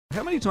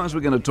How many times are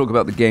we going to talk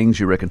about the gangs,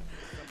 you reckon,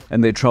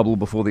 and their trouble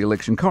before the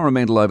election?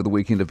 Coromandel over the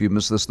weekend, if you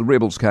missed this, the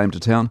rebels came to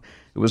town.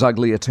 It was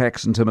ugly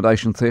attacks,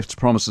 intimidation, thefts,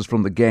 promises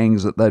from the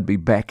gangs that they'd be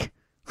back.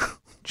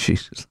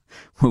 Jesus,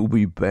 we'll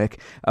be back.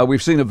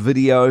 We've seen a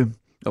video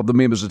of the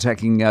members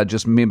attacking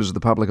just members of the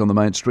public on the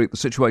main street. The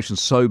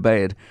situation's so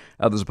bad,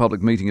 there's a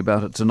public meeting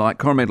about it tonight.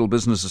 Coromandel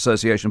Business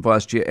Association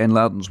Vice Chair Anne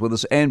Louden's with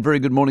us. Anne, very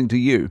good morning to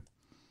you.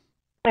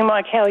 Hey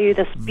Mike, how are you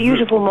this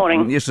beautiful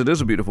morning? Yes, it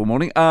is a beautiful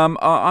morning.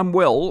 I'm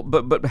well,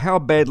 but how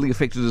badly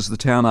affected is the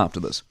town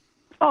after this?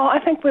 Oh, I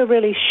think we're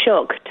really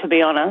shook, to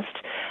be honest.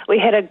 We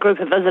had a group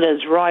of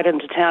visitors ride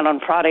into town on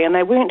Friday, and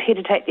they weren't here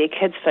to take their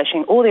kids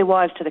fishing or their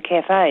wives to the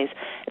cafes.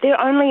 Their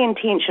only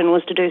intention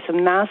was to do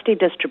some nasty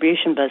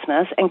distribution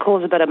business and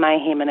cause a bit of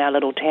mayhem in our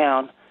little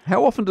town.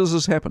 How often does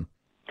this happen?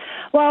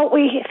 Well,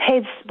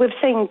 we've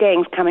seen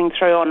gangs coming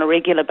through on a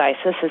regular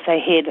basis as they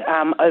head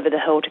over the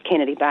hill to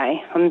Kennedy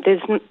Bay.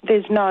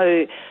 There's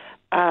no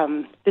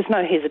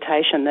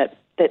hesitation that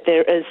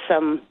there is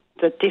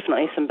there's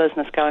definitely some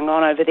business going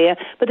on over there,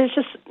 but there's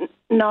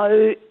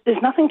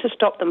nothing to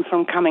stop them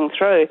from coming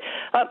through.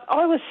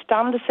 I was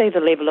stunned to see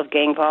the level of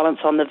gang violence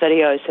on the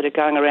videos that are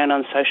going around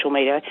on social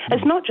media.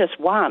 It's not just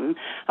one.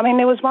 I mean,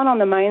 there was one on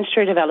the main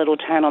street of our little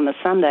town on the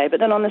Sunday, but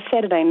then on the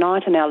Saturday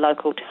night in our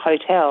local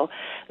hotel,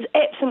 I was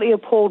absolutely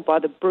appalled by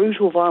the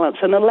brutal violence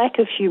and the lack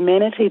of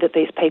humanity that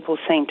these people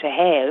seem to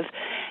have,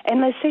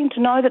 and they seem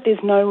to know that there's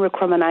no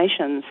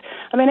recriminations.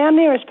 I mean, our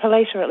nearest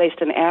police are at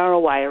least an hour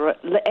away, or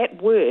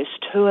at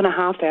worst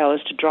 2.5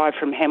 hours to drive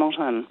from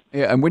Hamilton.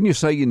 Yeah, and when you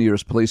say your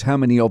nearest police, how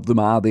many of them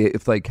are there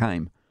if they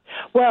came?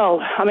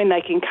 Well, I mean,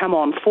 they can come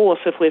on force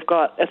if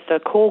the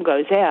call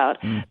goes out.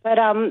 But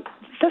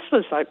this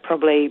was like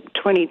probably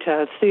 20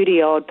 to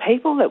 30 odd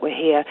people that were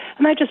here,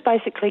 and they just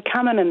basically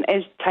come in and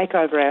take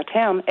over our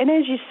town. And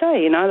as you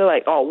say, they're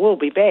like, oh, we'll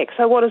be back.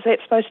 So what is that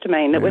supposed to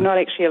mean? That we're not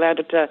actually allowed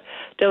to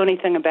do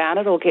anything about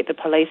it or get the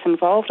police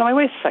involved? I mean,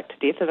 we're sick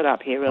to death of it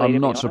up here, really.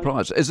 I'm not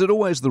surprised. Is it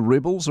always the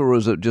rebels, or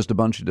is it just a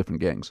bunch of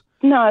different gangs?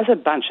 No, it's a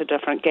bunch of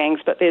different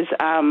gangs, but there's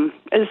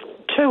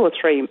 2 or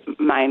 3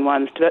 main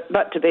ones.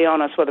 But to be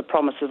honest, with the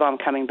promise of I'm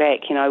coming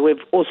back,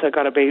 we've also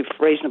got to be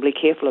reasonably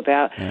careful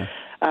about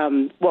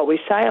what we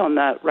say on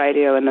the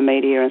radio and the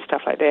media and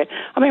stuff like that.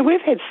 I mean,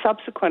 we've had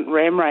subsequent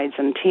ram raids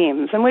in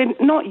Thames, and we're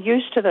not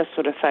used to this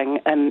sort of thing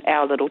in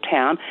our little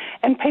town,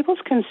 and people's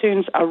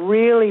concerns are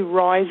really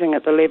rising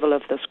at the level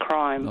of this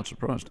crime. Not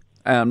surprised.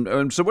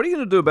 So what are you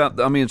going to do about,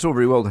 it's all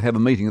very well to have a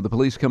meeting. Are the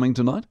police coming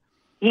tonight?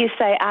 Yes,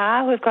 they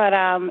are. We've got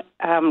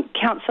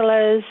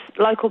councillors,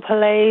 local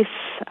police,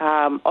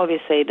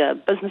 obviously the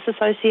business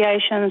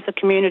associations, the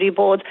community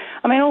boards.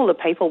 I mean, all the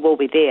people will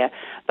be there.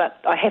 But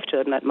I have to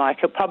admit, Mike,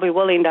 it probably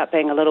will end up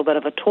being a little bit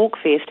of a talk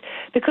fest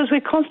because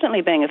we're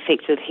constantly being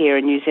affected here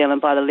in New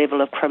Zealand by the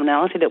level of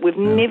criminality that we've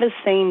never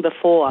seen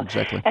before.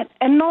 Exactly.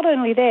 And not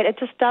only that, it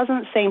just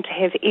doesn't seem to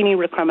have any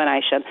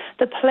recrimination.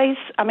 The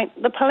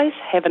police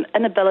have an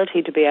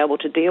inability to be able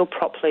to deal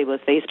properly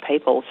with these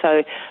people.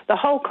 So the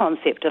whole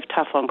concept of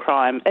tough on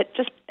crime, it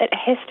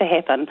has to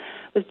happen.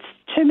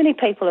 Too many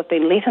people have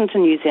been let into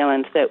New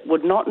Zealand that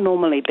would not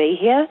normally be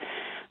here.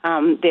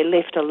 They're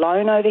left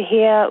alone over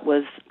here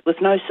with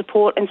no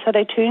support, and so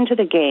they turn to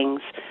the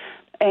gangs.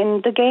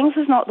 And the gangs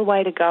is not the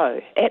way to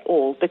go at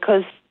all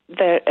because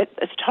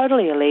it's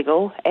totally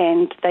illegal,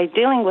 and they're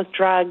dealing with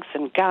drugs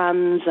and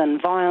guns and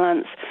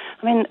violence.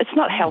 I mean, it's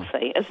not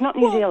healthy. It's not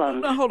New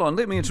Zealand. No, hold on.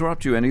 Let me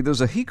interrupt you, Annie.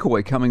 There's a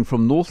hikoi coming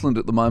from Northland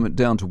at the moment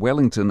down to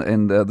Wellington,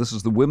 and this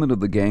is the women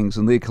of the gangs,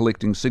 and they're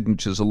collecting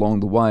signatures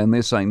along the way, and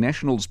they're saying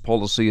Nationals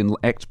policy and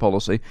ACT's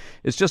policy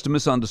is just a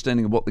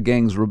misunderstanding of what the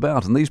gangs are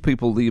about. And these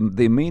people,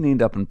 their men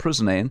end up in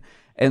prison, Anne,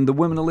 and the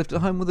women are left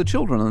at home with the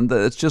children, and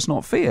it's just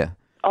not fair.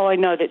 Oh, I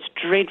know, that's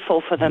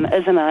dreadful for them,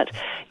 isn't it?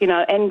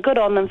 And good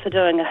on them for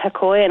doing a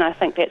hikoi, and I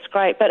think that's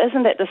great. But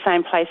isn't that the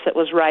same place that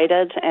was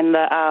raided and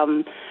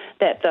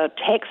that the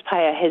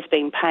taxpayer has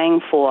been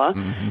paying for,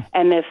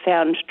 and they've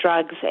found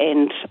drugs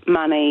and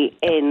money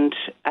and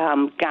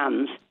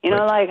guns?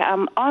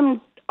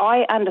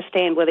 I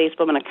understand where these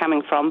women are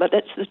coming from, but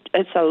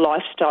it's a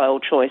lifestyle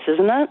choice,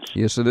 isn't it?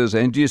 Yes, it is.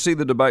 And do you see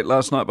the debate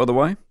last night, by the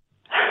way?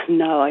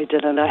 No, I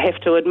didn't, I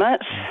have to admit.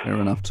 Fair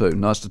enough too.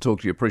 Nice to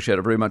talk to you. Appreciate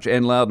it very much.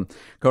 Anne Louden,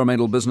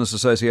 Coromandel Business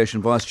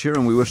Association Vice Chair,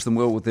 and we wish them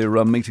well with their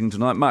meeting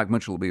tonight. Mark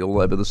Mitchell will be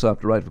all over this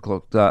after 8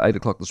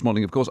 o'clock this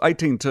morning, of course.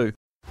 18:02.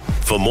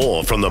 For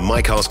more from the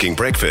Mike Hosking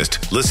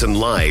Breakfast, listen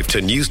live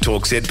to News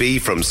Talk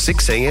ZB from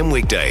 6 a.m.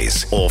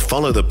 weekdays or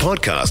follow the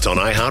podcast on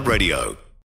iHeartRadio.